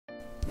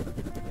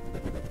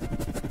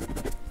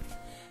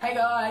Hey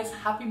guys,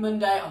 happy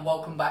Monday and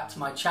welcome back to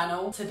my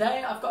channel.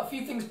 Today I've got a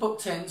few things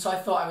booked in, so I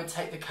thought I would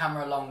take the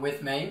camera along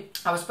with me.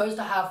 I was supposed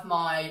to have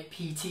my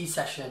PT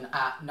session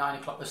at 9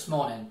 o'clock this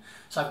morning,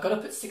 so I've got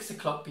up at 6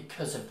 o'clock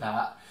because of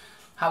that.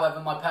 However,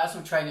 my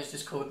personal trainer's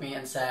just called me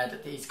and said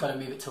that he's got to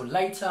move it till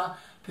later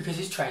because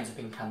his trains have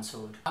been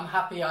cancelled. I'm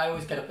happy, I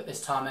always get up at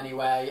this time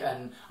anyway,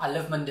 and I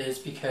love Mondays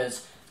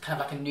because kind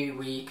of like a new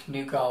week,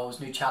 new goals,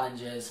 new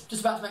challenges.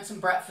 Just about to make some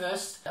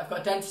breakfast. I've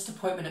got a dentist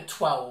appointment at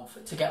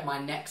 12 to get my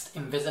next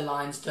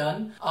Invisaligns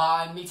done.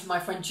 I'm meeting my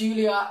friend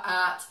Julia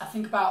at, I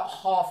think about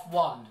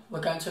 1:30. We're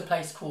going to a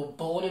place called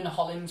Bourne in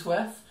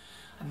Hollingsworth.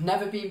 I've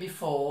never been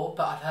before,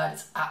 but I've heard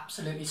it's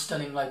absolutely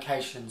stunning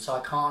location, so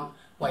I can't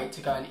wait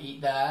to go and eat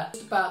there.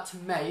 Just about to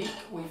make,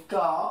 we've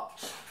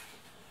got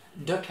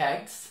duck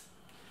eggs,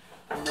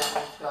 and then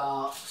we've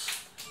got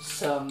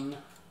some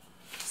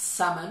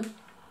salmon.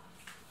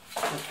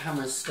 The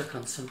camera's stuck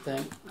on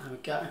something. There we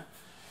go.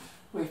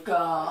 We've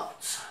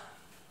got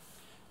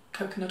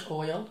coconut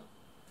oil.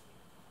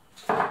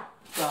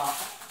 We've got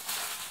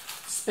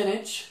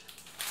spinach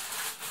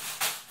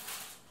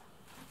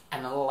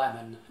and a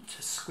lemon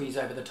to squeeze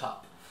over the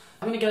top.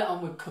 I'm going to get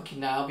on with cooking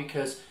now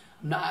because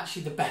I'm not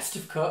actually the best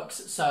of cooks,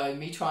 so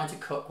me trying to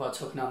cook while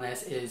talking on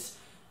this is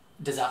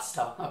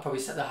disaster. I'll probably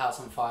set the house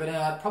on fire. I'm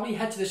gonna probably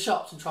head to the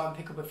shops and try and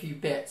pick up a few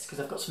bits because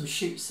I've got some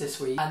shoots this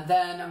week, and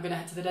then I'm gonna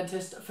head to the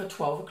dentist for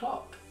 12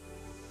 o'clock.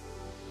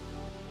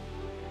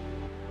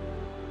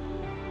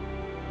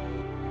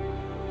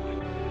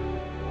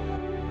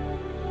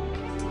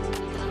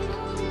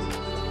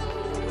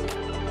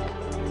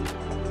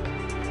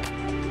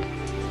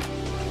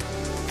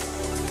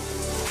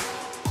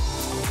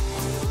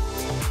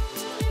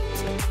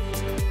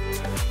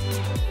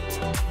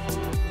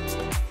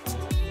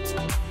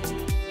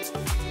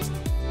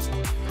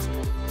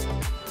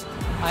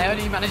 I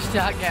only managed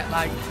to get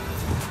like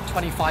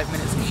 25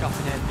 minutes of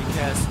shopping in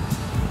because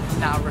I'm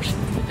now rushing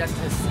to the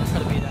dentist. I've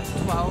got to be there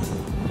for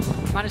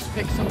 12. Managed to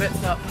pick some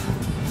bits up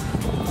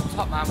from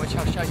Top Man, which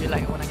I'll show you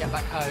later when I get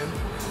back home.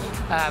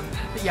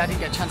 But yeah, I didn't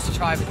get a chance to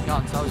try everything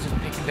on, so I was just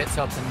picking bits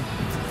up and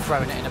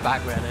throwing it in a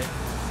bag really.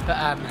 But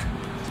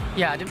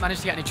yeah, I didn't manage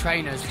to get any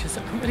trainers because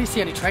I couldn't really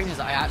see any trainers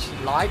that I actually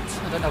liked.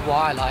 I don't know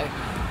why, like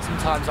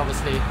sometimes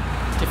obviously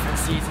different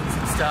seasons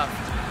and stuff,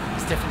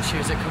 there's different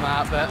shoes that come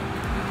out, but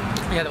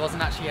yeah, there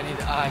wasn't actually any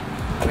that I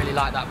really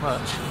liked that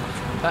much.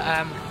 But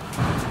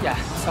yeah,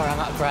 sorry I'm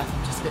out of breath,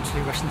 I'm just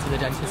literally rushing to the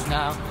dentist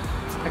now.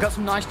 I got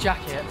some nice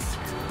jackets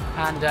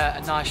and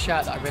a nice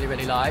shirt that I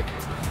really like.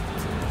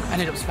 I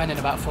ended up spending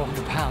about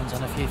 £400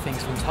 on a few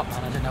things from Top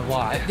Man, I don't know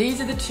why.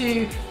 These are the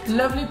two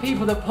lovely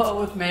people that put up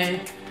with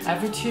me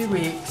every 2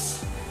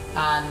 weeks,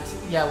 and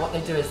yeah, what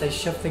they do is they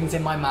shove things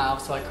in my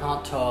mouth so I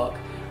can't talk,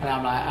 and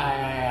I'm like,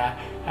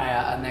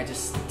 and they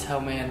just tell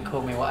me and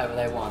call me whatever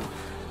they want.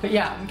 But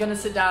yeah, I'm gonna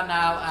sit down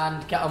now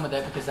and get on with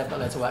it because they've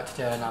got loads of work to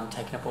do and I'm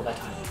taking up all their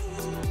time.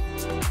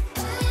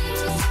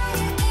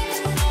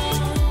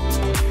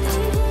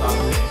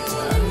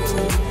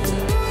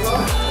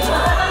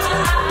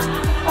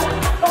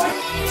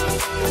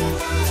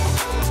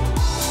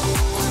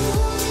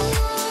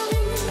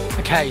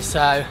 Okay,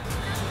 so I've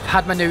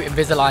had my new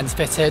Invisaligns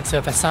fitted, so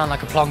if I sound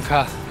like a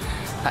plonker,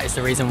 that is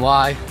the reason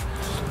why.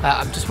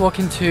 I'm just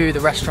walking to the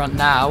restaurant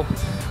now.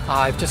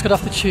 I've just got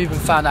off the tube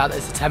and found out that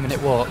it's a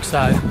 10-minute walk,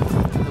 so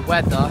the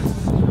weather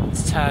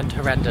has turned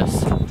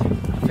horrendous.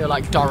 I feel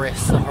like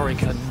Doris, the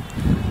hurricane,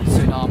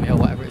 tsunami or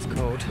whatever it's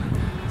called,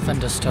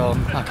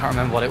 thunderstorm, I can't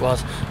remember what it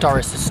was.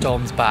 Doris, the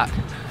storm's back.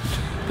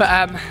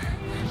 But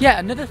yeah,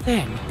 another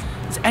thing,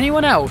 is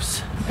anyone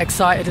else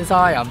excited as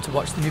I am to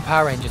watch the new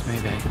Power Rangers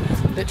movie?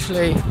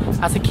 Literally,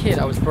 as a kid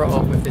I was brought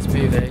up with this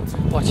movie,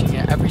 watching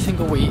it every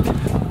single week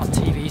on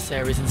TV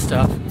series and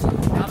stuff.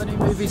 Now the new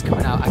movie's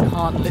coming out, I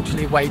can't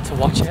literally wait to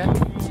watch it.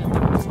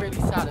 I'm really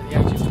sad at the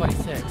age of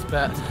 26,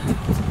 but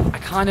I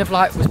kind of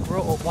like was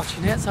brought up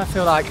watching it, so I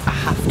feel like I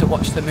have to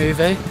watch the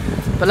movie.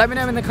 But let me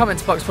know in the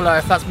comments box below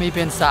if that's me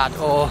being sad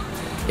or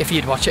if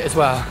you'd watch it as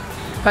well.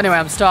 But anyway,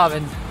 I'm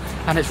starving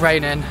and it's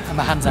raining and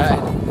my hands are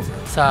in,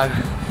 so I'm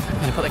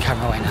gonna put the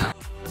camera away now.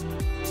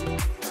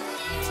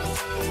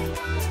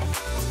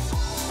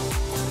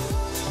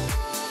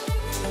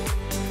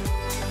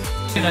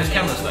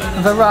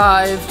 I've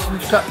arrived,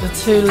 we've got the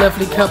two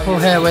lovely couple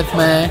here with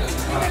me.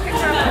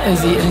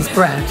 He's eating his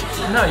bread.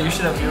 No, you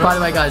should have yours. By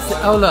the way guys,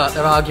 oh look,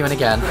 they're arguing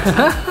again.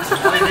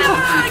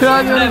 They're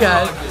arguing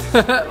again.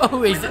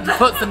 Oh, he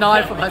puts the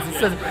knife up as he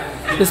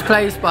says. This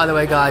place, by the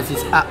way guys,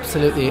 is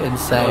absolutely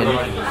insane.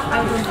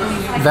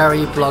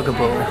 Very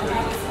bloggable.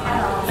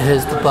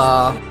 Here's the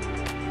bar.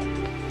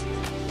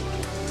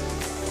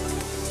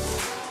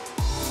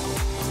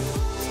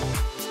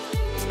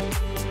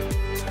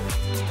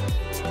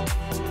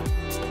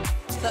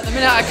 At the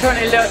minute I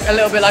currently look a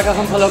little bit like a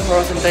humper lumper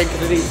or something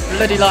because of these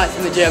bloody lights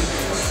in the gym.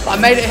 But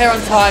I made it here on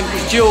time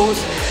because Jules,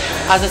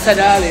 as I said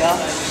earlier,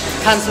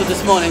 cancelled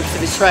this morning because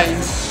of his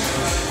trains.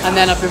 And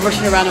then I've been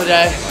rushing around all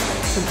day,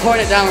 been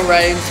pouring it down with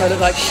rain, so I look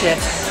like shit.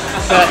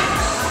 But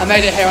I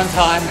made it here on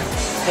time.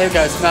 Here we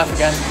go, Smurf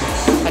again.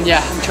 And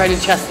yeah, I'm training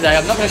chest today.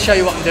 I'm not going to show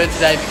you what I'm doing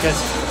today because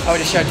I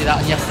already showed you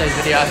that in yesterday's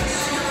video.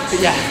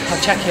 But yeah,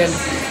 I'll check in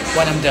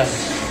when I'm done.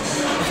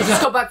 So I've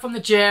just got back from the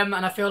gym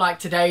and I feel like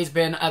today's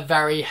been a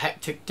very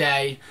hectic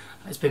day.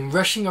 It's been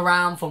rushing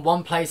around from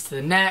one place to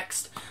the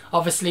next.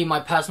 Obviously my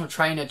personal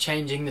trainer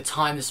changing the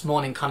time this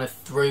morning kind of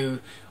threw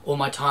all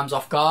my times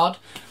off guard.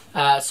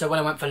 So when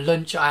I went for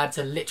lunch I had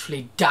to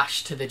literally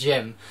dash to the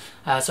gym.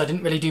 So I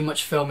didn't really do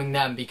much filming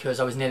then because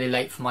I was nearly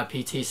late for my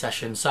PT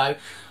session. So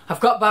I've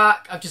got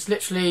back, I've just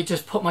literally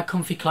just put my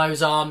comfy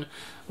clothes on,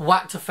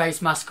 whacked a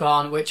face mask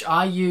on, which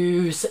I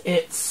use,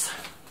 it's...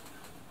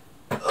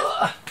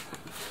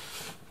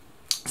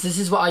 So this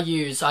is what I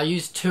use. I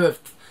use two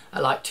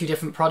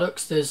different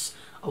products. There's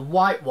a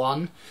white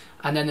one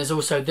and then there's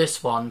also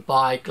this one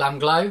by Glam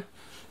Glow.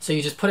 So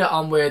you just put it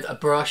on with a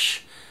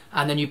brush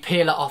and then you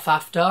peel it off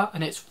after,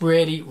 and it's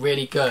really,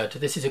 really good.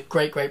 This is a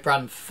great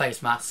brand for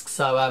face masks.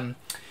 So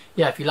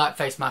yeah, if you like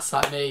face masks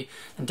like me,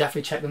 then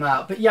definitely check them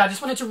out. But yeah, I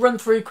just wanted to run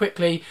through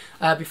quickly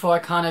before I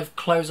kind of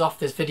close off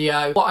this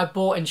video what I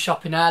bought in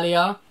shopping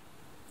earlier.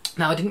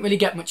 Now I didn't really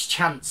get much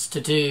chance to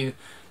do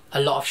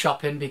a lot of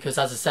shopping because,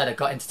 as I said, I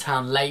got into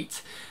town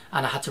late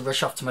and I had to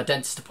rush off to my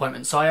dentist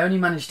appointment, so I only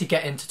managed to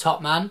get into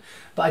Top Man,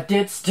 but I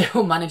did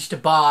still manage to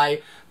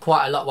buy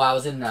quite a lot while I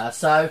was in there.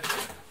 So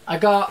I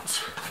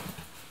got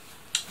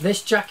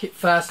this jacket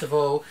first of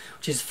all,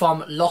 which is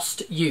from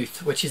Lost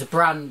Youth, which is a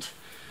brand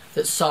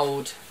that's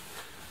sold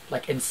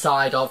like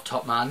inside of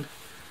Top Man.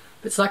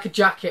 It's like a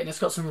jacket and it's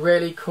got some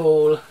really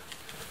cool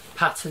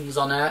patterns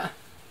on it,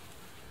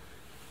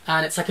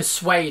 and it's like a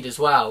suede as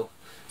well.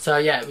 So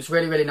yeah, it was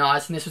really, really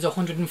nice, and this was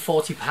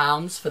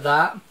 £140 for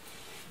that.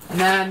 And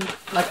then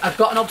like I've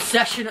got an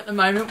obsession at the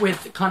moment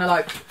with kind of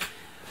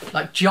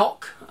like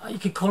jock, you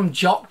could call them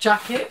jock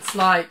jackets,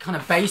 like kind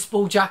of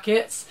baseball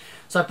jackets.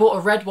 So I bought a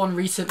red one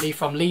recently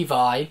from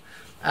Levi,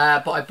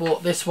 but I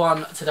bought this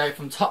one today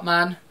from Top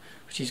Man,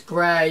 which is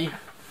grey.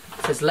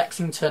 It says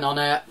Lexington on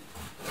it,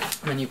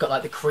 and then you've got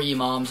like the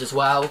cream arms as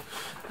well.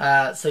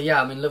 So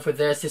yeah, I'm in love with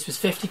this. This was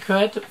 50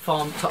 quid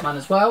from Top Man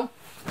as well.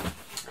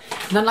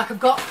 And then like I've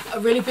got a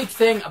really big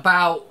thing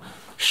about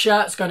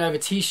shirts going over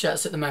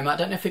t-shirts at the moment. I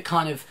don't know if it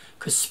kind of,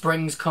 because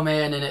spring's come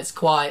in and it's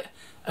quite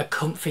a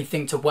comfy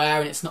thing to wear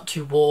and it's not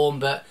too warm,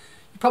 but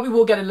you probably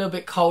will get a little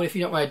bit cold if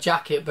you don't wear a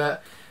jacket,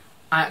 but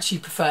I actually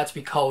prefer to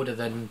be colder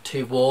than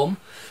too warm.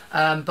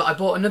 But I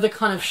bought another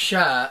kind of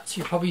shirt.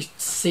 You probably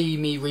see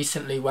me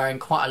recently wearing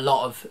quite a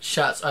lot of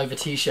shirts over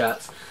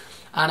t-shirts,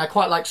 and I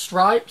quite like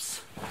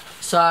stripes.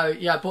 So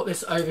yeah, I bought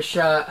this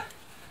overshirt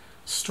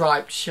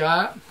striped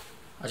shirt.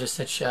 I just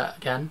said shirt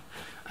again.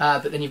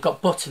 But then you've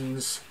got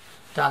buttons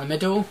down the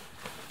middle.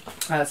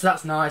 So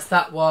that's nice.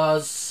 That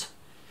was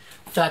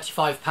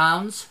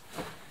 £35.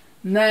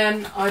 And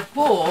then I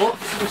bought,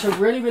 which I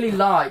really, really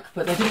like,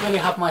 but they didn't really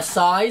have my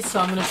size, so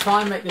I'm going to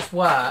try and make this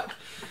work.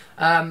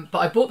 But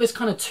I bought this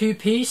kind of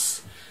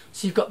two-piece.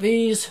 So you've got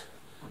these,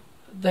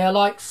 they're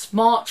like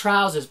smart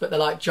trousers, but they're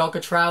like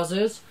jogger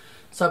trousers.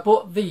 So I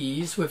bought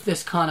these with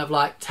this kind of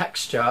like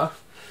texture.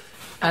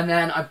 And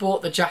then I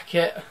bought the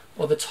jacket,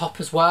 or the top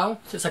as well.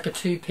 So it's like a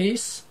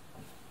two-piece,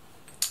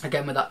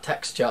 again with that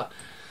texture.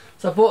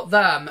 So I bought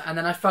them, and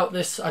then I felt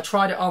this, I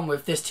tried it on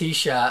with this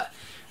t-shirt,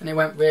 and it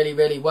went really,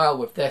 really well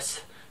with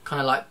this kind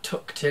of like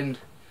tucked in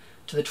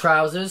to the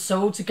trousers.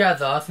 So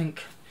altogether, I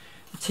think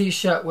the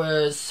t-shirt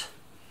was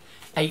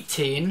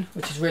 18,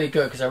 which is really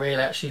good because I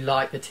really actually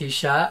like the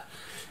t-shirt.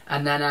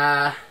 And then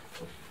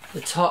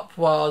the top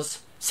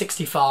was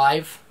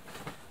 65,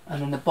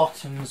 and then the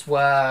bottoms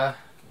were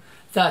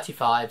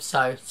 35,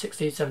 so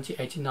 60, 70,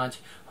 80, 90,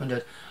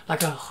 100,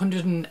 like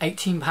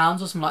 £118 or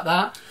something like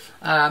that.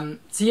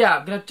 So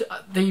yeah,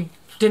 they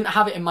didn't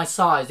have it in my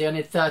size. They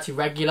only had 30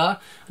 regular,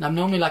 and I'm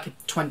normally like a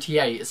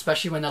 28,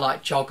 especially when they're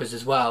like joggers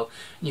as well,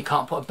 and you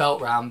can't put a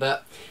belt round,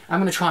 but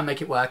I'm going to try and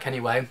make it work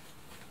anyway.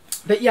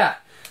 But yeah,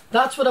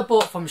 that's what I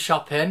bought from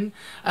shopping.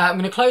 I'm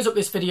going to close up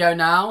this video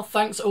now.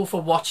 Thanks all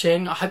for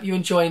watching. I hope you're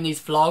enjoying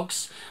these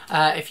vlogs.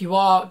 If you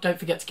are, don't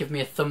forget to give me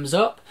a thumbs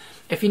up.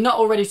 If you're not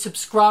already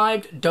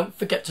subscribed, don't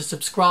forget to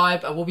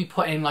subscribe. I will be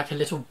putting like a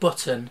little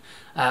button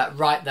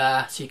right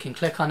there so you can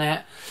click on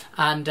it.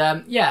 And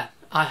yeah,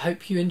 I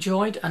hope you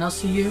enjoyed, and I'll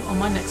see you on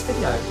my next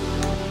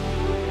video.